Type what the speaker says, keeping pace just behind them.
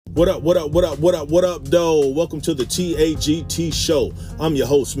What up, though? Welcome to the TAGT show. I'm your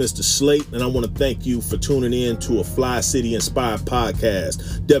host, Mr. Slate, and I want to thank you for tuning in to a Fly City inspired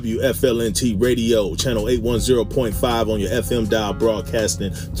podcast, WFLNT Radio, channel 810.5 on your FM dial,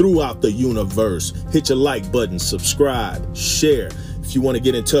 broadcasting throughout the universe. Hit your like button, subscribe, share. If you want to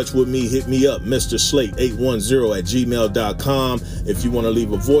get in touch with me, hit me up, Mr. Slate 810@gmail.com. If you want to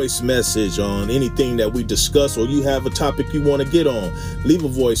leave a voice message on anything that we discuss, or you have a topic you want to get on, leave a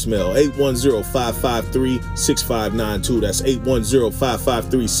voicemail, 810-553-6592. That's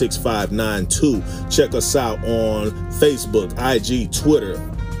 810-553-6592. Check us out on Facebook, IG, Twitter,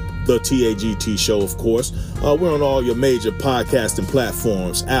 The TAGT Show, of course. We're on all your major podcasting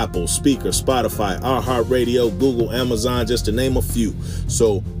platforms: Apple, Speaker, Spotify, iHeartRadio, Google, Amazon, just to name a few.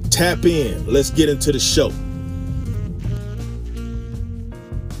 So tap in. Let's get into the show.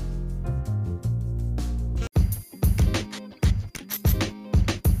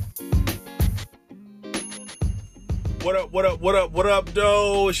 What up,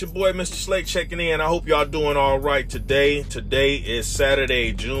 though? It's your boy, Mr. Slate, checking in. I hope y'all doing all right today. Today is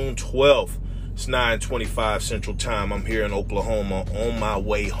Saturday, June 12th. It's 9:25 Central Time. I'm here in Oklahoma on my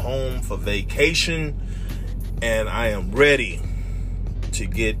way home for vacation, and I am ready to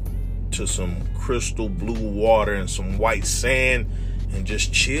get to some crystal blue water and some white sand and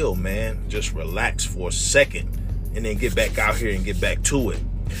just chill, man. Just relax for a second and then get back out here and get back to it.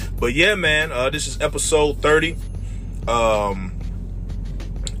 But yeah, man, this is episode 30.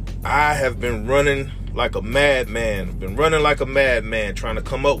 I have been running like a madman. Trying to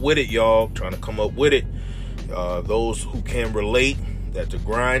come up with it, y'all. Those who can relate that the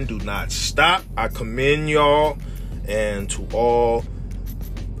grind do not stop, I commend y'all. And to all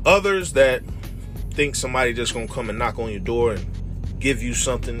others that think somebody just gonna come and knock on your door and give you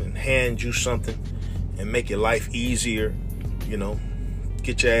something and hand you something and make your life easier,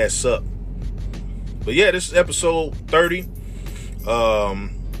 get your ass up. But yeah, this is episode 30.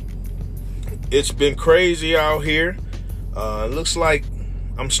 It's been crazy out here. It looks like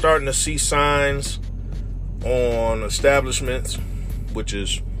I'm starting to see signs on establishments, which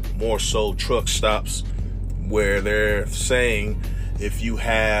is more so truck stops, where they're saying if you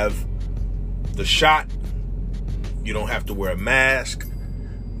have the shot, you don't have to wear a mask.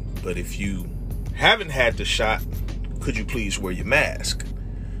 But if you haven't had the shot, could you please wear your mask?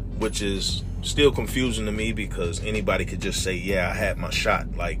 Which is still confusing to me, because anybody could just say, yeah, I had my shot.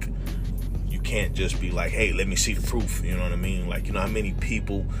 Like, you can't just be like, hey, let me see the proof. You know what I mean? Like, you know how many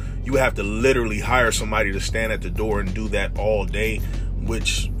people, you have to literally hire somebody to stand at the door and do that all day,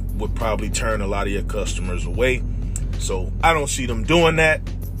 which would probably turn a lot of your customers away. So I don't see them doing that.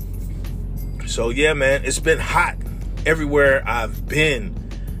 So yeah, man, it's been hot everywhere I've been.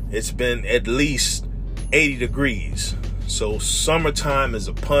 It's been at least 80 degrees. So summertime is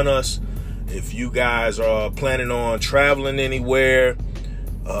upon us. If you guys are planning on traveling anywhere,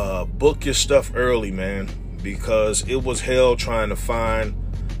 book your stuff early, man, because it was hell trying to find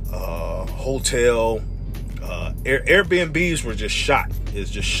a hotel. Airbnbs were just shot. It's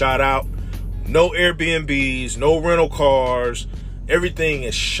just shot out. No Airbnbs, no rental cars. Everything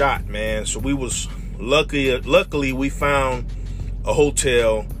is shot, man. So we was luckily we found a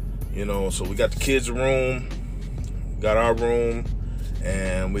hotel, so we got the kids a room, got our room,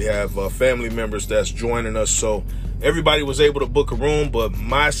 and we have family members that's joining us. So everybody was able to book a room. But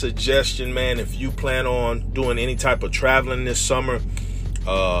my suggestion, man, if you plan on doing any type of traveling this summer,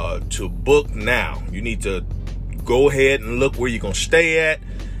 to book now. You need to go ahead and look where you're going to stay at,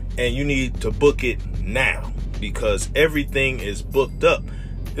 and you need to book it now, because everything is booked up.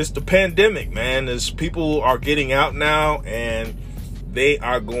 It's the pandemic, man. As people are getting out now and they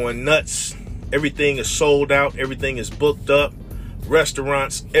are going nuts. Everything is sold out. Everything is booked up.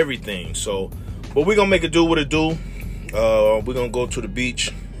 Restaurants, everything. So, but we're going to make it do what it do. We're going to go to the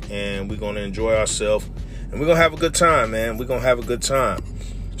beach and we're going to enjoy ourselves. And we're going to have a good time, man. We're going to have a good time.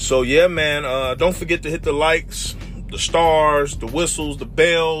 So, yeah, man, don't forget to hit the likes, the stars, the whistles, the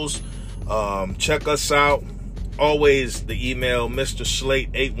bells. Check us out. Always the email,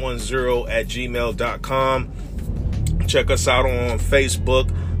 mrslate810@gmail.com. Check us out on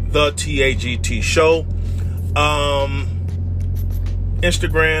Facebook, The TAGT Show.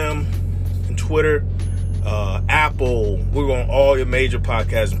 Instagram and Twitter, Apple. We're on all your major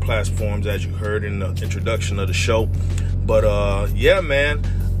podcasting platforms, as you heard in the introduction of the show. But yeah, man,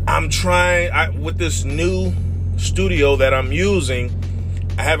 I'm trying with this new studio that I'm using.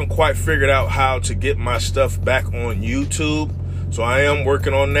 I haven't quite figured out how to get my stuff back on YouTube, so I am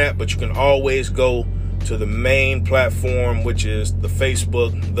working on that. But you can always go to the main platform, which is the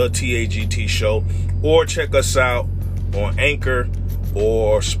Facebook, The TAGT Show, or check us out on Anchor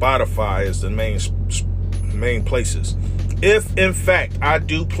or Spotify as the main places. If in fact I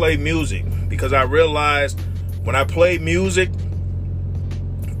do play music, because I realized when I play music,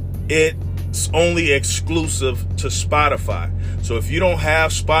 it's only exclusive to Spotify. So if you don't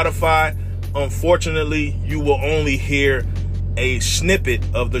have Spotify, unfortunately, you will only hear a snippet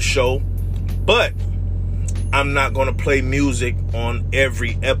of the show, but I'm not going to play music on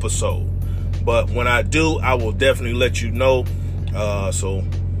every episode. But when I do, I will definitely let you know. So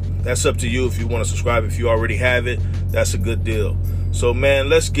that's up to you if you want to subscribe. If you already have it, that's a good deal. So, man,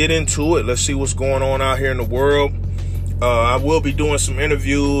 let's get into it. Let's see what's going on out here in the world. I will be doing some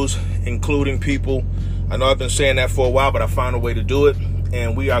interviews, including people. I know I've been saying that for a while, but I found a way to do it,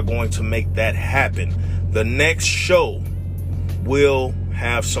 and we are going to make that happen. The next show will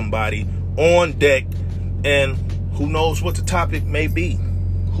have somebody on deck, and who knows what the topic may be.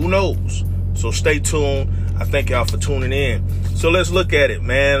 Who knows? So stay tuned. I thank y'all for tuning in. So let's look at it,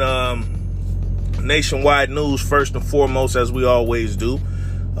 man. Nationwide news first and foremost, as we always do.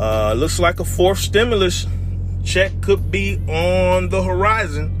 Looks like a fourth stimulus check could be on the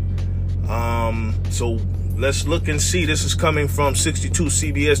horizon. So let's look and see. This is coming from 62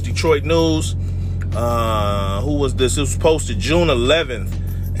 CBS Detroit News. Who was this? It was posted June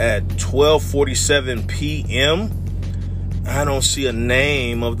 11th at 12:47 p.m. I don't see a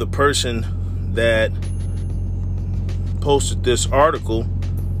name of the person that posted this article.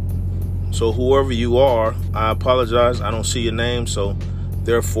 So whoever you are, I apologize. I don't see your name, so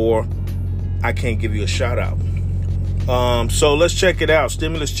therefore I can't give you a shout out. So let's check it out.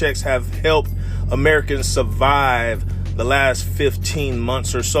 Stimulus checks have helped Americans survive the last 15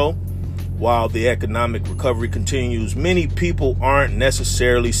 months or so. While the economic recovery continues, many people aren't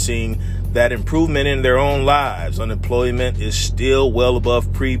necessarily seeing that improvement in their own lives. Unemployment is still well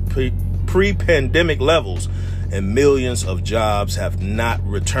above pre-pandemic levels, and millions of jobs have not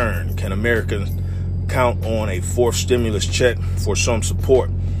returned. Can Americans count on a fourth stimulus check for some support?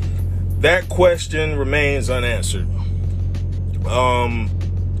 That question remains unanswered. I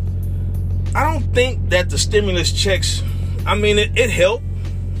don't think that the stimulus checks, I mean, it helped,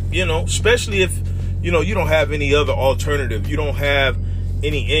 you know, especially if, you know, you don't have any other alternative. You don't have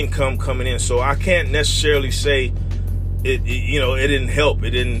any income coming in. So I can't necessarily say it didn't help.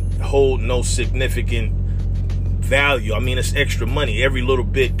 It didn't hold no significant value. I mean, it's extra money. Every little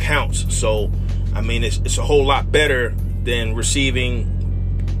bit counts. So, I mean, it's a whole lot better than receiving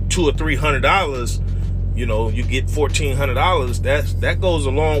 $200 or $300. You know, you get $1,400. That goes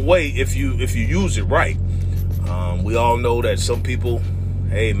a long way if you use it right. We all know that some people,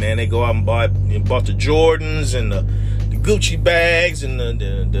 hey man, they go out and bought the Jordans and the Gucci bags and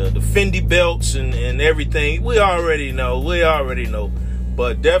the Fendi belts and everything. We already know.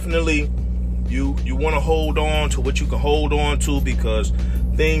 But definitely, you want to hold on to what you can hold on to, because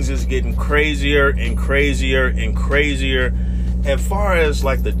things is getting crazier and crazier and crazier. As far as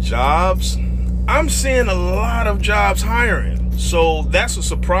like the jobs, I'm seeing a lot of jobs hiring. So that's a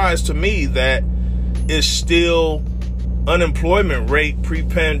surprise to me that it's still unemployment rate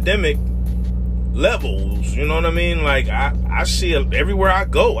pre-pandemic levels. You know what I mean? Like I see it everywhere I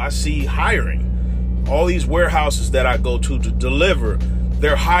go. I see hiring. All these warehouses that I go to deliver,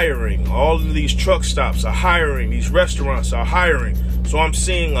 they're hiring. All of these truck stops are hiring. These restaurants are hiring. So I'm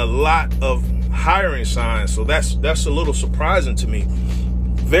seeing a lot of hiring signs. So that's a little surprising to me.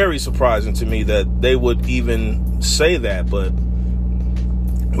 Very surprising to me that they would even say that, but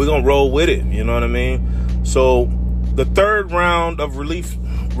we're gonna roll with it. You know what I mean? So the third round of relief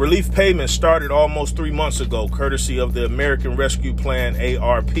payments started almost 3 months ago, courtesy of the American Rescue Plan,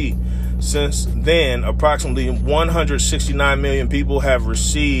 ARP. Since then, approximately 169 million people have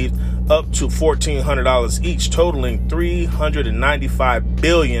received up to $1,400 each, totaling $395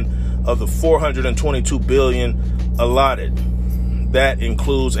 billion of the $422 billion allotted. That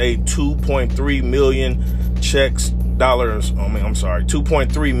includes a 2.3 million checks,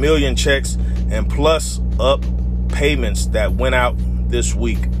 2.3 million checks and plus up payments that went out this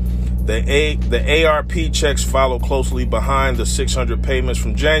week. The ARP checks follow closely behind the 600 payments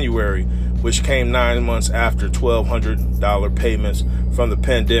from January, which came 9 months after $1,200 payments from the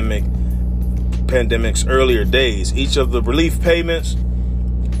pandemic's earlier days. Each of the relief payments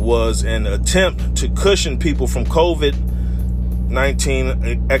was an attempt to cushion people from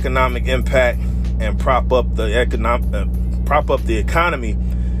COVID-19 economic impact and prop up the economy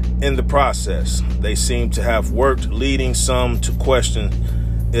in the process. They seem to have worked, leading some to question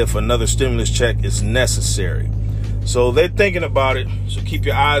if another stimulus check is necessary. So they're thinking about it. So keep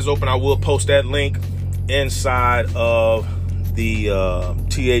your eyes open. I will post that link inside of the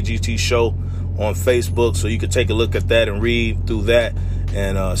TAGT show on Facebook, so you can take a look at that and read through that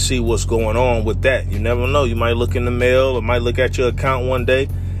and see what's going on with that. You never know. You might look in the mail or might look at your account one day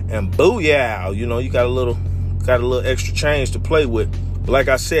and booyah, you know, you got a little extra change to play with. But like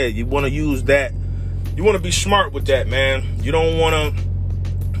I said, you want to use that. You want to be smart with that, man. You don't want to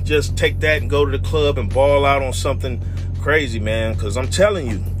just take that and go to the club and ball out on something crazy, man. Because I'm telling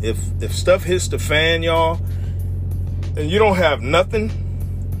you, if stuff hits the fan, y'all, and you don't have nothing,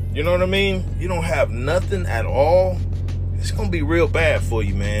 you know what I mean? You don't have nothing at all. It's going to be real bad for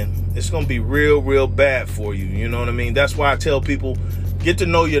you, man. It's going to be real bad for you. You know what I mean? That's why I tell people, get to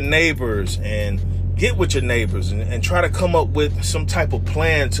know your neighbors and get with your neighbors and try to come up with some type of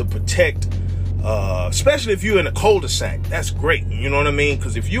plan to protect, especially if you're in a cul-de-sac. That's great. You know what I mean?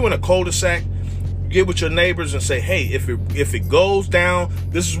 Because if you're in a cul-de-sac, get with your neighbors and say, hey, if it goes down,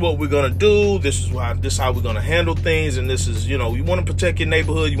 this is what we're going to do. This is how we're going to handle things. And this is, you know, you want to protect your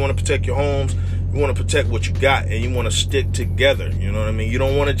neighborhood. You want to protect your homes. You want to protect what you got, and you want to stick together. You know what I mean? You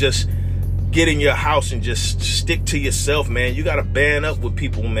don't want to just get in your house and just stick to yourself, man. You got to band up with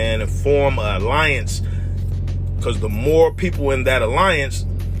people, man, and form an alliance, because the more people in that alliance,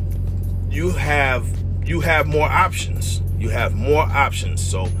 you have more options. You have more options.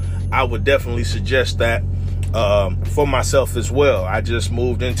 So I would definitely suggest that for myself as well. I just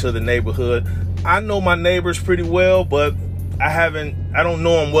moved into the neighborhood. I know my neighbors pretty well, but I don't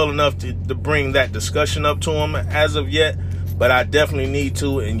know them well enough to bring that discussion up to them as of yet, but I definitely need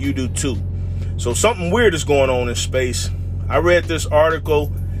to, and you do too. So something weird is going on in space. I read this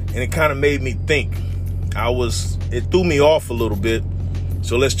article and it kind of made me think. It threw me off a little bit.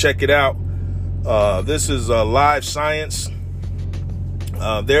 So let's check it out. This is Live Science.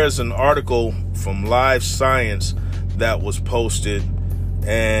 There's an article from Live Science that was posted,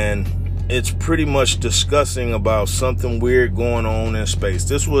 and it's pretty much discussing about something weird going on in space.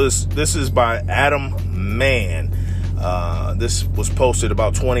 This is by Adam Mann. This was posted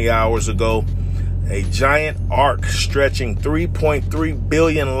about 20 hours ago. A giant arc stretching 3.3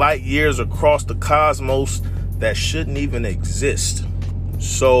 billion light years across the cosmos that shouldn't even exist.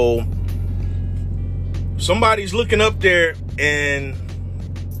 So somebody's looking up there, and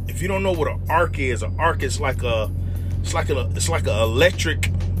if you don't know what an arc is like an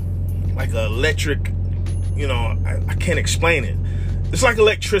electric, you know, I can't explain it. It's like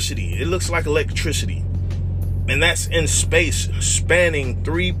electricity. It looks like electricity. And that's in space, spanning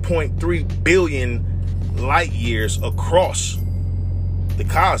 3.3 billion light years across the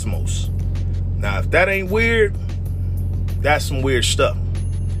cosmos. Now, if that ain't weird, that's some weird stuff.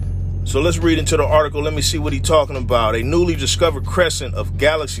 So let's read into the article. Let me see what he's talking about. A newly discovered crescent of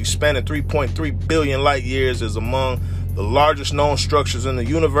galaxies spanning 3.3 billion light years is among the largest known structures in the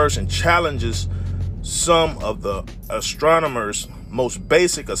universe and challenges some of the astronomers' most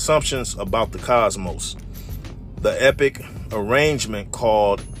basic assumptions about the cosmos. The epic arrangement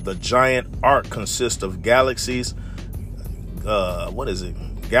called the Giant Arc consists of galaxies.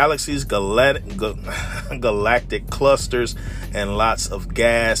 Galaxies, galactic clusters, and lots of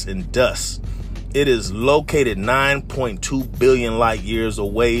gas and dust. It is located 9.2 billion light years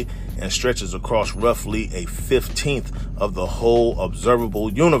away and stretches across roughly a 15th of the whole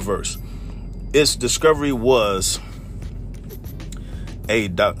observable universe. Its discovery was a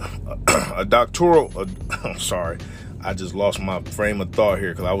doctoral. Sorry, I just lost my frame of thought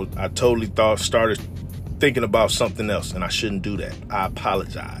here because I totally started thinking about something else, and I shouldn't do that. I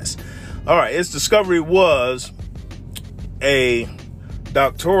apologize. All right, its discovery was a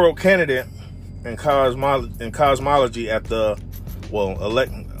doctoral candidate in cosmology at the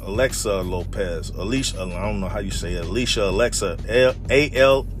Alexa Lopez. Alicia, I don't know how you say it. Alicia Alexa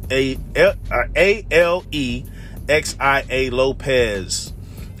Alexia Lopez,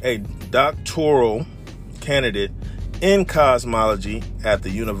 a doctoral candidate in cosmology at the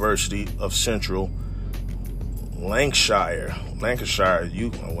University of Central Lancashire, I guess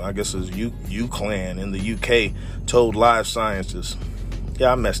it's UCLan in the UK, told Live Sciences.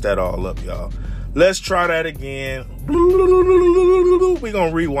 Yeah, I messed that all up, y'all. Let's try that again. We're going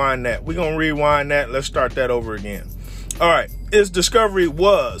to rewind that. Let's start that over again. All right. Its discovery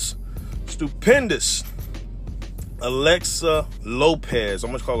was stupendous. Alexa Lopez, I'm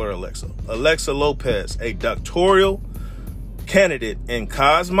going to call her Alexa. Alexa Lopez, a doctoral candidate in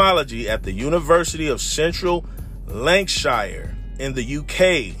cosmology at the University of Central Lancashire in the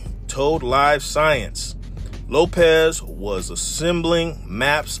UK, told Live Science. Lopez was assembling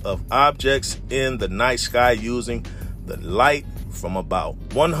maps of objects in the night sky using the light from about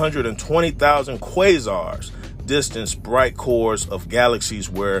 120,000 quasars, distant bright cores of galaxies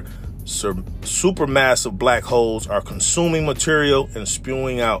where supermassive black holes are consuming material and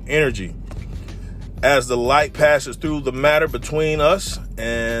spewing out energy. As the light passes through the matter between us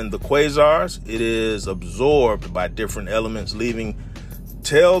and the quasars, it is absorbed by different elements, leaving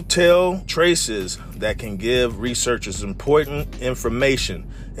telltale traces that can give researchers important information.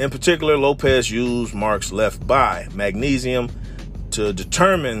 In particular, Lopez used marks left by magnesium to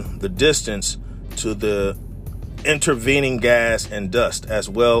determine the distance to the intervening gas and dust, as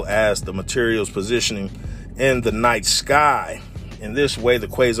well as the material's positioning in the night sky. In this way, the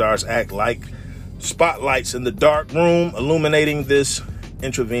quasars act like spotlights in the dark room, illuminating this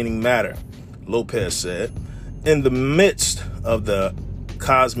intervening matter, Lopez said. In the midst of the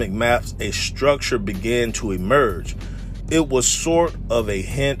cosmic maps, a structure began to emerge. It was sort of a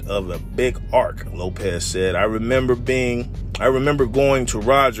hint of a big arc, Lopez said. I remember going to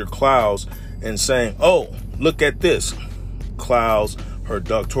Roger Clowes and saying, "Oh, look at this." Clowes, her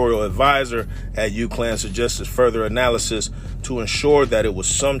doctoral advisor at UCLan, suggested further analysis to ensure that it was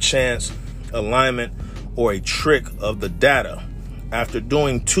some chance alignment or a trick of the data. After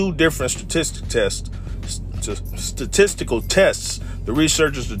doing two different statistical tests, the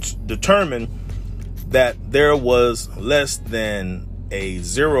researchers determined that there was less than a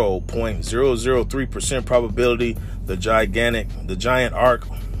 0.003% probability the giant arc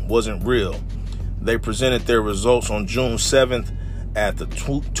wasn't real. They presented their results on June 7th at the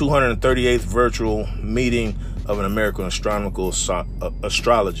 238th virtual meeting of an American Astronomical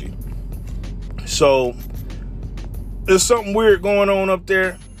Astrology. So there's something weird going on up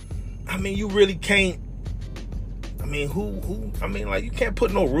there. I mean, you really can't. I mean, you can't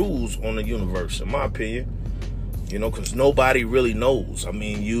put no rules on the universe, in my opinion. Because nobody really knows. I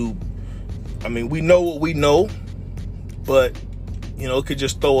mean, we know what we know, but it could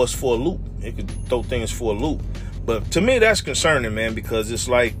just throw us for a loop. It could throw things for a loop. But to me, that's concerning, man, because it's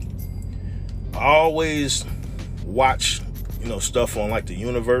like I always watch, stuff on like the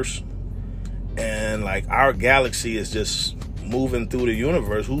universe. And like our galaxy is just moving through the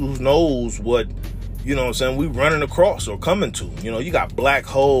universe. Who knows what, we running across or coming to. You got black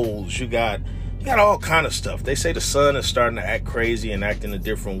holes, you got all kind of stuff. They say the sun is starting to act crazy and act in a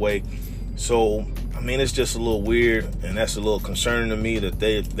different way. So, it's just a little weird, and that's a little concerning to me that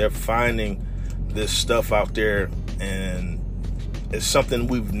they're finding this stuff out there, and it's something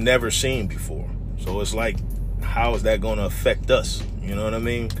we've never seen before. So it's like, how is that going to affect us? You know what I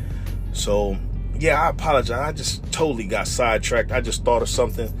mean? So, yeah, I apologize. I just totally got sidetracked. I just thought of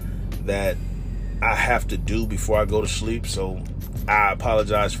something that I have to do before I go to sleep. So I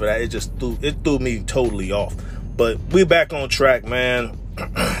apologize for that. It threw me totally off. But we're back on track, man.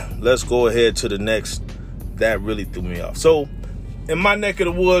 Let's go ahead to the next. That really threw me off. So in my neck of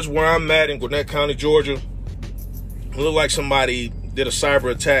the woods where I'm at in Gwinnett County, Georgia, it looked like somebody did a cyber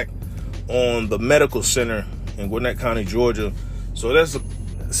attack on the medical center in Gwinnett County, Georgia. So it's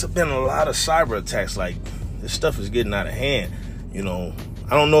been a lot of cyber attacks. Like, this stuff is getting out of hand.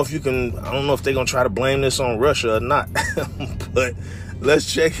 I don't know if they're going to try to blame this on Russia or not. But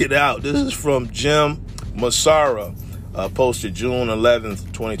let's check it out. This is from Jim Massara, posted June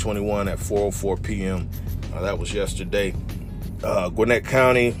 11th, 2021 at 4:04 p.m. That was yesterday. Gwinnett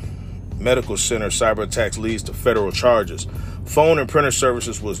County Medical Center cyber attacks leads to federal charges. Phone and printer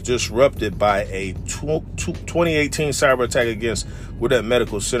services was disrupted by a 2018 cyber attack against Gwinnett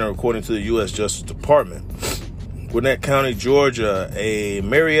Medical Center, according to the U.S. Justice Department. Gwinnett County, Georgia, a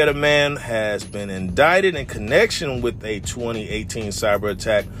Marietta man has been indicted in connection with a 2018 cyber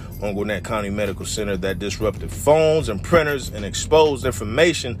attack on Gwinnett County Medical Center that disrupted phones and printers and exposed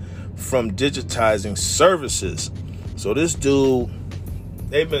information from digitizing services. So this dude,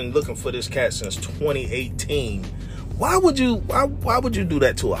 they've been looking for this cat since 2018. Why would you do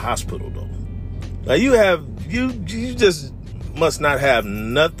that to a hospital, though? Now you just must not have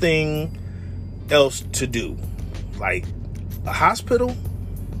nothing else to do. Like a hospital?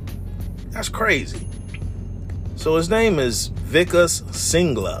 That's crazy. So his name is Vikas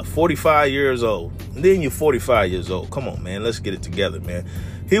Singla, 45 years old. And then you're 45 years old. Come on, man. Let's get it together, man.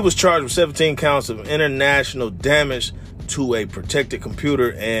 He was charged with 17 counts of international damage to a protected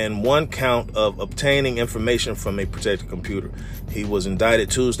computer and 1 count of obtaining information from a protected computer. He was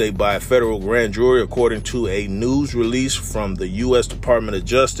indicted Tuesday by a federal grand jury, according to a news release from the U.S. Department of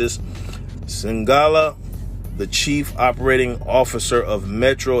Justice. Singala, the chief operating officer of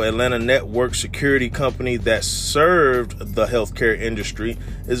Metro Atlanta Network Security Company that served the healthcare industry,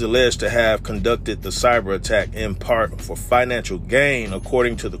 is alleged to have conducted the cyber attack in part for financial gain,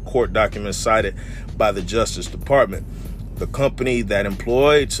 according to the court documents cited by the Justice Department. The company that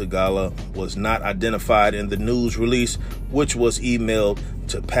employed Singala was not identified in the news release, which was emailed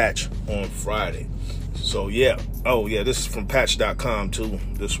to Patch on Friday. So, yeah. Oh, yeah, this is from Patch.com, too.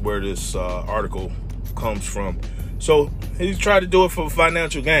 This is where this article comes from. So he tried to do it for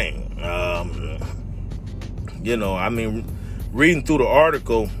financial gain. Reading through the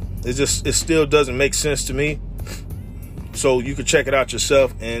article, it still doesn't make sense to me. So you can check it out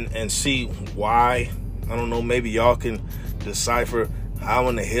yourself and see why. I don't know, maybe y'all can decipher how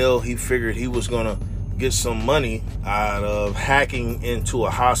in the hell he figured he was going to get some money out of hacking into a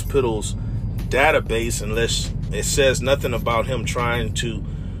hospital's database, unless it says nothing about him trying to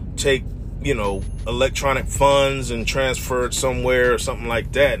take, electronic funds and transfer it somewhere or something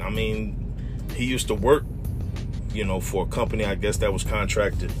like that. I mean, he used to work, for a company, I guess, that was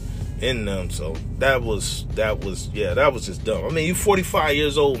contracted in them. So that was just dumb. I mean, you 45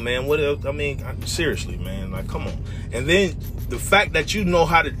 years old, man. What else? I mean, seriously, man, like, come on. And then the fact that you know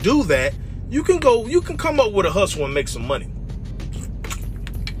how to do that, you can come up with a hustle and make some money.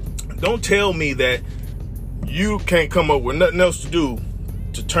 Don't tell me that you can't come up with nothing else to do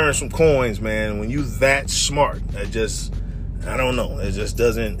to turn some coins, man, when you that smart. I don't know. It just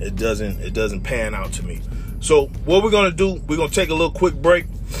doesn't pan out to me. So what we're going to do, we're going to take a little quick break,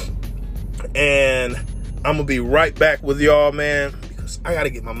 and I'm going to be right back with y'all, man, because I got to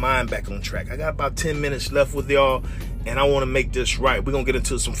get my mind back on track. I got about 10 minutes left with y'all, and I want to make this right. We're going to get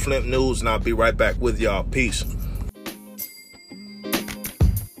into some Flint news, and I'll be right back with y'all. Peace.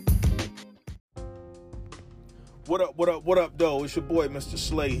 What up, though? It's your boy, Mr.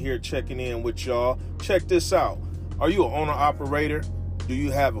 Slay, here checking in with y'all. Check this out. Are you an owner-operator? Do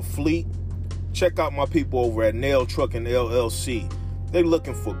you have a fleet? Check out my people over at Nail Trucking LLC. They're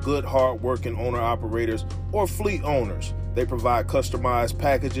looking for good, hard-working owner-operators or fleet owners. They provide customized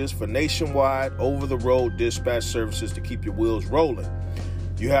packages for nationwide, over-the-road dispatch services to keep your wheels rolling.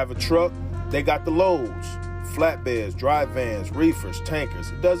 You have a truck? They got the loads. Flatbeds, dry vans, reefers,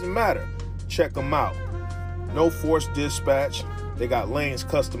 tankers. It doesn't matter. Check them out. No forced dispatch. They got lanes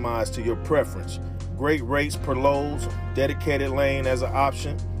customized to your preference. Great rates per loads. Dedicated lane as an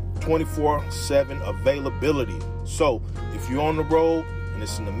option. 24/7 availability. So if you're on the road and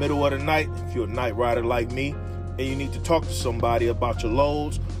it's in the middle of the night, if you're a night rider like me and you need to talk to somebody about your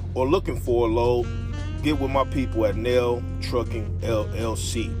loads or looking for a load, get with my people at Nail Trucking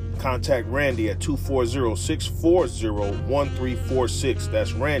LLC. Contact Randy at 240-640-1346.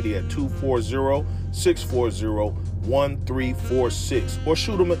 That's Randy at 240-640-1346. Or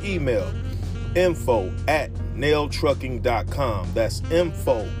shoot him an email, info@nailtrucking.com. That's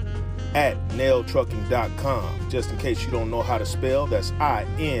info@nailtrucking.com. Just in case you don't know how to spell, that's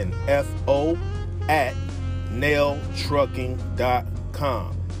INFO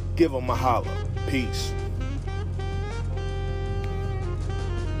 @nailtrucking.com. Give them a holler. Peace.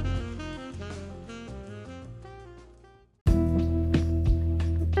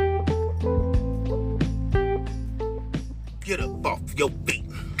 Get up off your feet.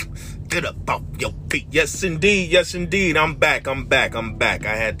 Get up off your feet. Yes, indeed. I'm back. I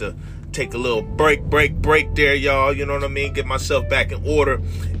had to take a little break there, y'all. You know what I mean? Get myself back in order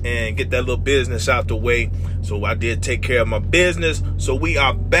and get that little business out the way. So I did take care of my business. So we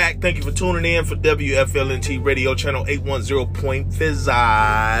are back. Thank you for tuning in for WFLNT Radio Channel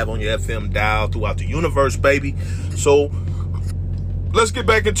 810.5 on your FM dial throughout the universe, baby. So let's get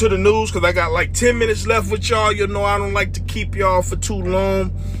back into the news because I got like 10 minutes left with y'all. You know I don't like to keep y'all for too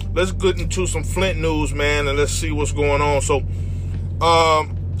long. Let's get into some Flint news, man, and let's see what's going on. So,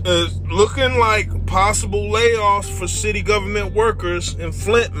 it's looking like possible layoffs for city government workers in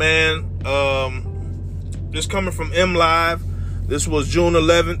Flint, man. This coming from MLive. This was June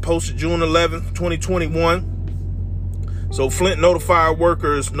 11th, posted June 11th, 2021. So Flint notifies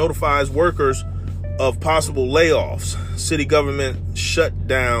workers of possible layoffs. City government shut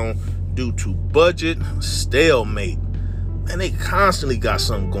down due to budget stalemate. And they constantly got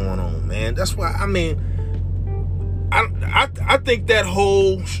something going on, man. That's why, I mean, I think that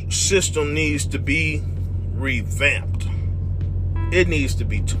whole system needs to be revamped. It needs to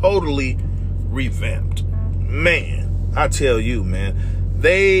be totally revamped. Man, I tell you, man,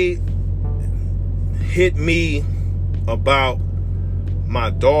 they hit me about my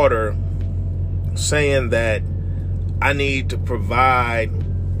daughter saying that I need to provide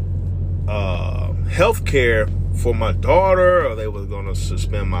health care for my daughter, or they were going to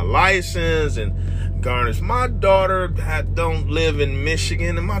suspend my license and garnish. My daughter don't live in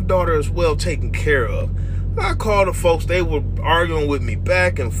Michigan, and my daughter is well taken care of. I called the folks. They were arguing with me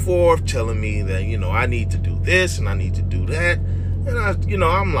back and forth, telling me that, I need to do this and I need to do that. And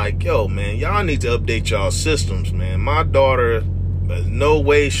I'm like, yo, man, y'all need to update y'all systems, man. My daughter is no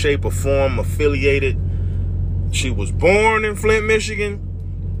way, shape, or form affiliated. She was born in Flint, Michigan,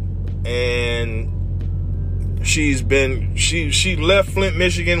 and she left Flint,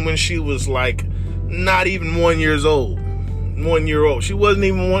 Michigan when she was like not even 1 year old. 1 year old. She wasn't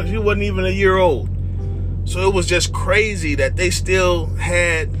even a year old. So it was just crazy that they still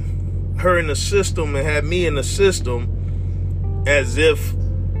had her in the system and had me in the system as if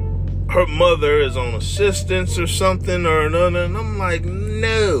her mother is on assistance or something or another. And I'm like,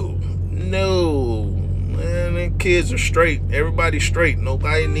 no, man, the kids are straight. Everybody's straight.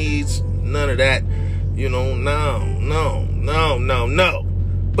 Nobody needs none of that. No.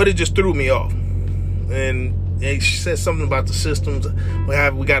 But it just threw me off. And she said something about the systems.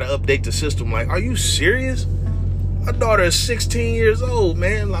 We got to update the system. Like, are you serious? My daughter is 16 years old,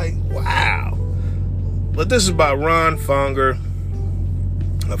 man. Like, wow. But this is about Ron Fonger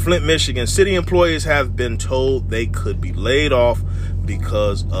of Flint, Michigan. City employees have been told they could be laid off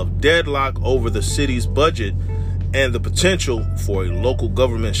because of deadlock over the city's budget and the potential for a local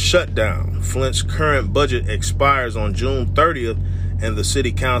government shutdown. Flint's current budget expires on June 30th, and the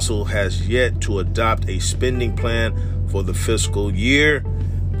city council has yet to adopt a spending plan for the fiscal year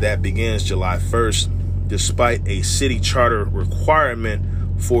that begins July 1st, despite a city charter requirement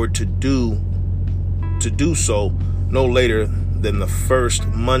for it to do so no later than the first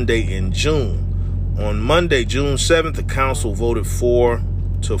Monday in June. On Monday, June 7th, the council voted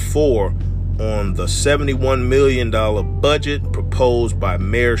 4-4 on the $71 million budget proposed by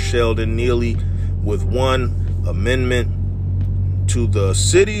Mayor Sheldon Neely, with one amendment to the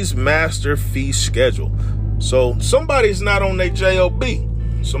city's master fee schedule. So somebody's not on their JOB.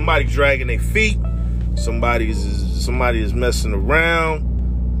 Somebody's dragging their feet. Somebody is messing around.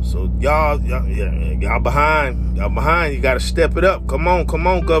 So y'all behind. You got to step it up. Come on,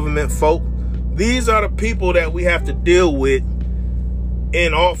 government folk. These are the people that we have to deal with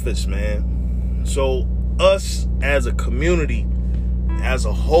in office, man. So us as a community, as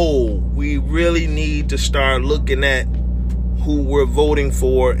a whole, we really need to start looking at who we're voting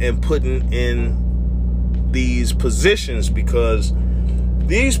for and putting in these positions, because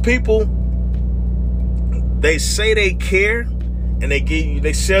these people, they say they care and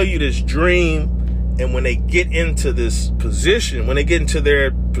they sell you this dream, and when they get into this position, when they get into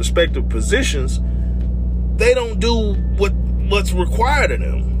their respective positions, they don't do what's required of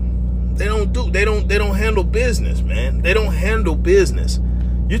them. They don't handle business, man. They don't handle business.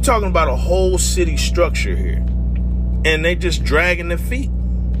 You're talking about a whole city structure here, and they just dragging their feet.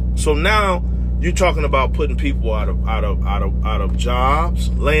 So now you're talking about putting people out of jobs,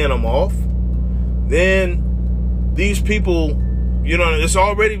 laying them off. Then these people, it's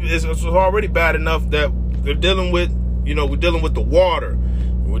already bad enough that they're dealing with, we're dealing with the water,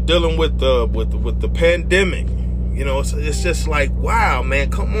 we're dealing with the pandemic. It's just like, wow,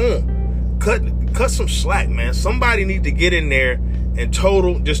 man, come on. Cut some slack, man. Somebody need to get in there and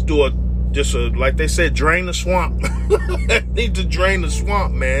just like they said, drain the swamp. Need to drain the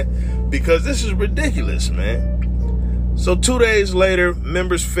swamp, man, because this is ridiculous, man. So 2 days later,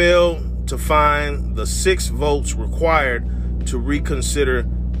 members failed to find the 6 votes required to reconsider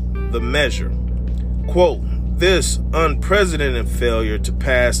the measure. Quote, "This unprecedented failure to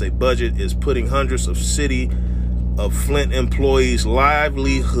pass a budget is putting hundreds of Flint employees'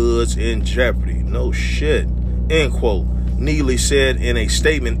 livelihoods in jeopardy." No shit. End quote. Neely said in a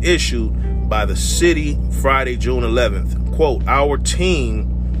statement issued by the city Friday, June 11th. Quote, "Our team,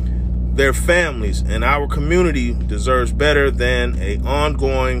 their families, and our community deserves better than an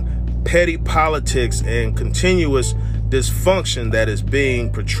ongoing petty politics and continuous dysfunction that is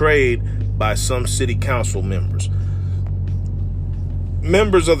being portrayed by some city council members.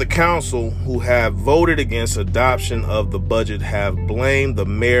 Members of the council who have voted against adoption of the budget have blamed the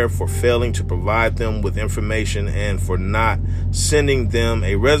mayor for failing to provide them with information and for not sending them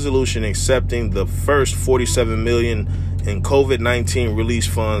a resolution accepting the first $47 million in COVID-19 relief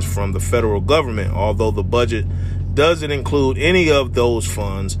funds from the federal government, although the budget doesn't include any of those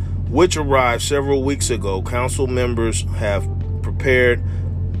funds, which arrived several weeks ago. Council members have prepared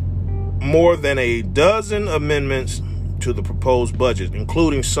more than a dozen amendments to the proposed budget,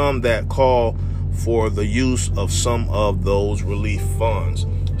 including some that call for the use of some of those relief funds.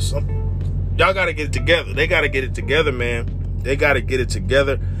 Y'all got to get it together. They got to get it together, man. They got to get it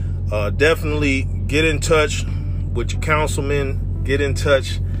together. Definitely get in touch with your councilmen. Get in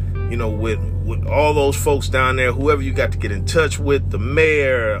touch, with all those folks down there, whoever you got to get in touch with, the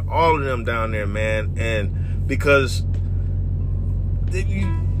mayor, all of them down there, man. And because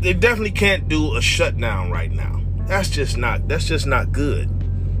they definitely can't do a shutdown right now. That's just not good.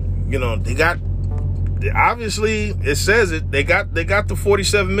 Obviously it says it. They got the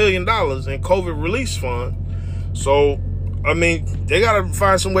 $47 million in COVID release fund. So, they got to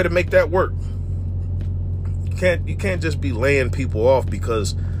find some way to make that work. You can't just be laying people off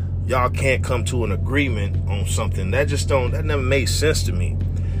because y'all can't come to an agreement on something. That never made sense to me.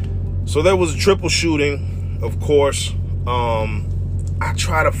 So there was a triple shooting, of course. I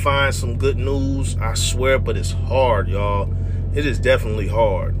try to find some good news, I swear, but it's hard, y'all. It is definitely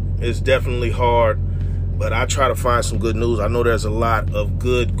hard. It's definitely hard, but I try to find some good news. I know there's a lot of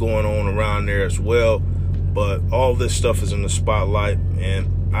good going on around there as well, but all this stuff is in the spotlight,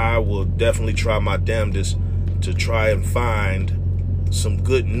 and I will definitely try my damnedest to try and find some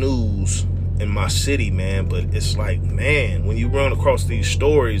good news in my city, man. But it's like, man, when you run across these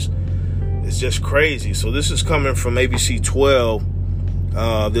stories, it's just crazy. So this is coming from ABC 12.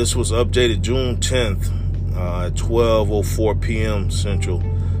 This was updated June 10th at 12:04 p.m. Central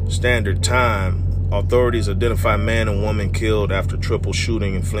Standard Time. Authorities identify man and woman killed after triple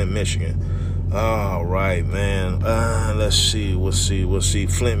shooting in Flint, Michigan. All right, man. Let's see. We'll see.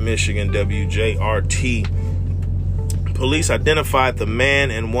 Flint, Michigan, WJRT. Police identified the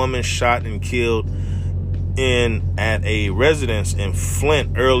man and woman shot and killed at a residence in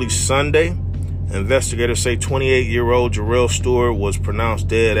Flint early Sunday. Investigators say 28-year-old Jarrell Stewart was pronounced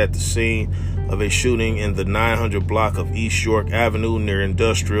dead at the scene of a shooting in the 900 block of East York Avenue near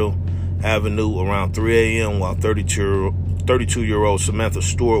Industrial Avenue around 3 a.m. while 32-year-old Samantha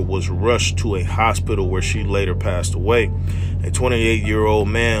Stewart was rushed to a hospital where she later passed away. A 28-year-old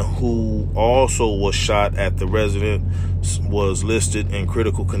man who also was shot at the residence was listed in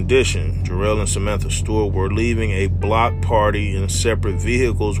critical condition. Jarrell and Samantha Stewart were leaving a block party in separate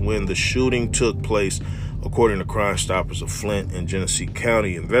vehicles when the shooting took place, according to Crime Stoppers of Flint and Genesee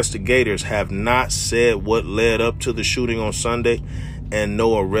County. Investigators have not said what led up to the shooting on Sunday, and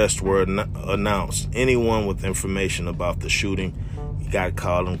no arrests were announced. Anyone with information about the shooting, you gotta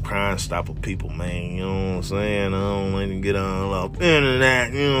call them Crime Stopper people, man. You know what I'm saying? I don't like to get all up into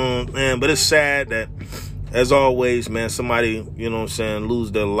that, you know what I'm saying? But it's sad that, as always, man, somebody, you know what I'm saying,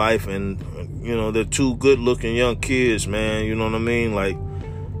 lose their life, and, you know, they're two good-looking young kids, man. You know what I mean? Like,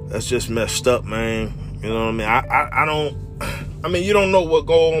 that's just messed up, man. You know what I mean? I mean, you don't know what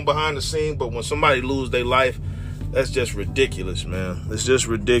goes on behind the scene, but when somebody lose their life, that's just ridiculous, man. It's just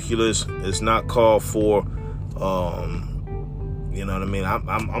ridiculous. It's not called for. You know what I mean?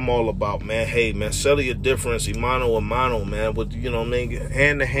 I'm all about, man, hey, man, settle your difference, mano a mano, man. But, you know what I mean?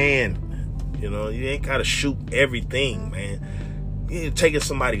 Hand to hand. You know, you ain't got to shoot everything, man. You're taking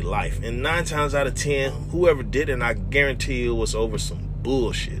somebody's life. And 9 times out of 10, whoever did it, and I guarantee you it was over some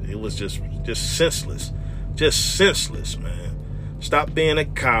bullshit. It was just senseless. Just senseless, man. Stop being a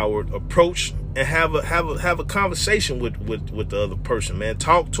coward. Approach and have a conversation with the other person, man.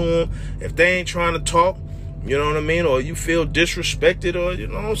 Talk to them. If they ain't trying to talk, you know what I mean, or you feel disrespected, or, you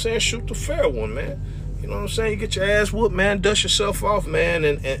know what I'm saying, shoot the fair one, man. You know what I'm saying? You get your ass whooped, man. Dust yourself off, man,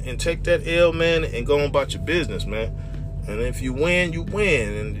 and take that L, man, and go on about your business, man. And if you win, you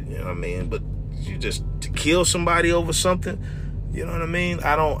win. And, you know what I mean? But you just, to kill somebody over something, you know what I mean?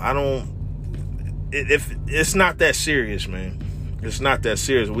 If it's not that serious, man. It's not that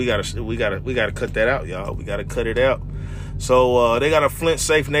serious. We gotta cut that out, y'all. We gotta cut it out. So they got a Flint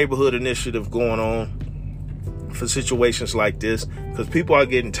Safe Neighborhood initiative going on for situations like this, because people are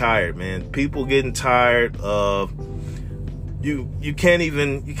getting tired, man. People getting tired of you can't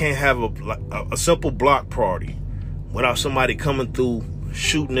have a simple block party without somebody coming through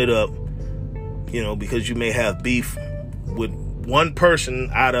shooting it up, you know, because you may have beef with one person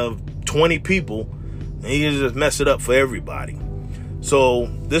out of 20 people, and you just mess it up for everybody. So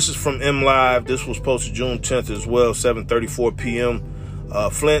this is from MLive. This was posted June 10th as well, 7:34 p.m.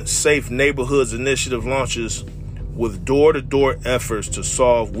 Flint Safe Neighborhoods Initiative launches with door-to-door efforts to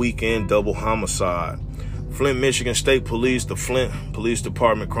solve weekend double homicide. Flint, Michigan State Police, the Flint Police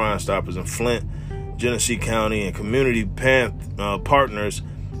Department, Crime Stoppers in Flint, Genesee County, and community partners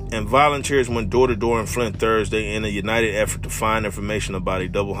and volunteers went door-to-door in Flint Thursday in a united effort to find information about a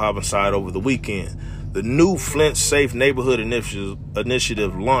double homicide over the weekend. The new Flint Safe Neighborhood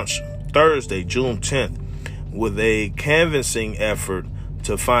Initiative launched Thursday, June 10th, with a canvassing effort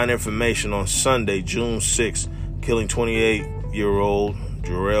to find information on Sunday, June 6th, killing 28-year-old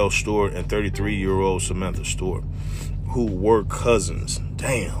Jarrell Stewart and 33-year-old Samantha Stewart, who were cousins.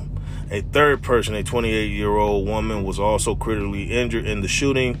 Damn. A third person, a 28-year-old woman, was also critically injured in the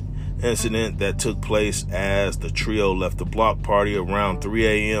shooting incident that took place as the trio left the block party around 3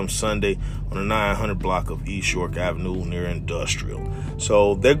 a.m. Sunday on the 900 block of East York Avenue near Industrial.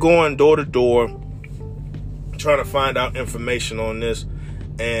 So they're going door to door, trying to find out information on this.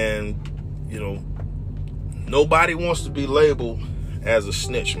 And, you know, nobody wants to be labeled as a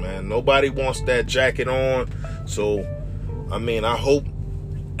snitch, man. Nobody wants that jacket on. So, I mean, I hope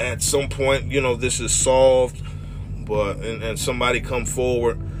at some point, you know, this is solved, and somebody come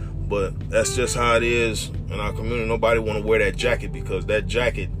forward. but that's just how it is in our community. Nobody want to wear that jacket because that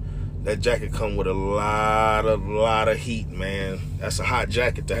jacket come with a lot of heat, man. That's a hot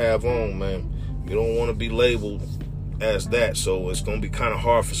jacket to have on, man. You don't want to be labeled as that, so it's gonna be kind of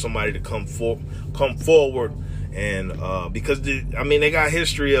hard for somebody to come forward, and because they got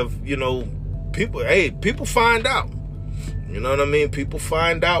history of, you know, people find out, you know what I mean? People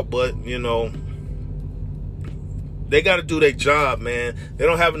find out, but you know, they got to do their job, man. They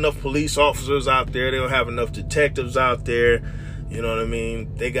don't have enough police officers out there. They don't have enough detectives out there. You know what I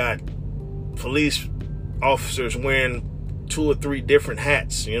mean? They got police officers wearing 2 or 3 different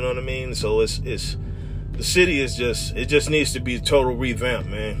hats. You know what I mean? So it's the city is just needs to be total revamp,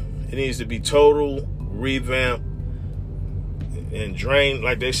 man. It needs to be total revamp and drain,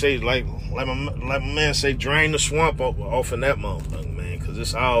 like they say, like my man say, drain the swamp off in that motherfucker, man, because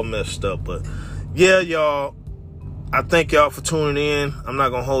it's all messed up. But yeah, y'all, I thank y'all for tuning in. I'm not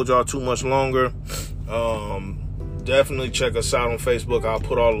gonna hold y'all too much longer. Definitely check us out on Facebook. I'll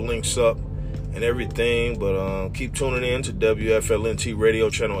put all the links up and everything. But keep tuning in to WFLNT Radio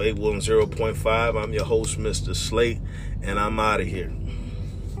Channel 810.5. I'm your host, Mr. Slate, and I'm out of here.